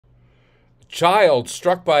Child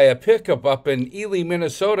struck by a pickup up in Ely,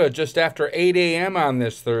 Minnesota just after 8 a.m. on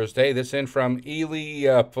this Thursday. This in from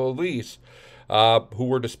Ely police, who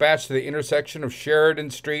were dispatched to the intersection of Sheridan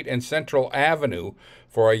Street and Central Avenue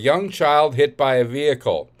for a young child hit by a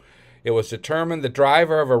vehicle. It was determined the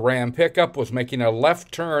driver of a Ram pickup was making a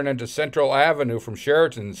left turn into Central Avenue from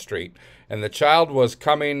Sheridan Street, and the child was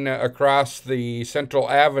coming across the Central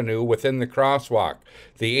Avenue within the crosswalk.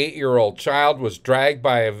 The 8-year-old child was dragged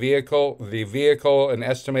by the vehicle an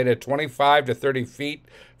estimated 25 to 30 feet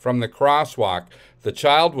from the crosswalk. The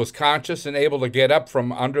child was conscious and able to get up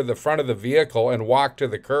from under the front of the vehicle and walk to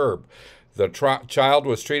the curb. The child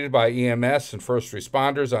was treated by EMS and first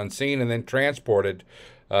responders on scene and then transported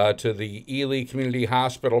to the Ely Community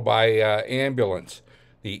Hospital by ambulance.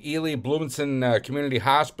 The Ely Bloomington Community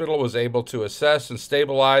Hospital was able to assess and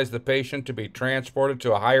stabilize the patient to be transported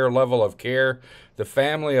to a higher level of care. The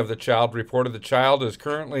family of the child reported the child is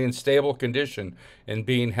currently in stable condition and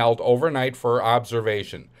being held overnight for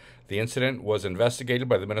observation. The incident was investigated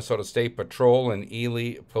by the Minnesota State Patrol and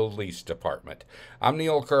Ely Police Department. I'm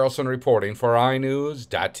Neil Carlson reporting for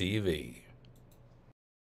iNewZ.TV.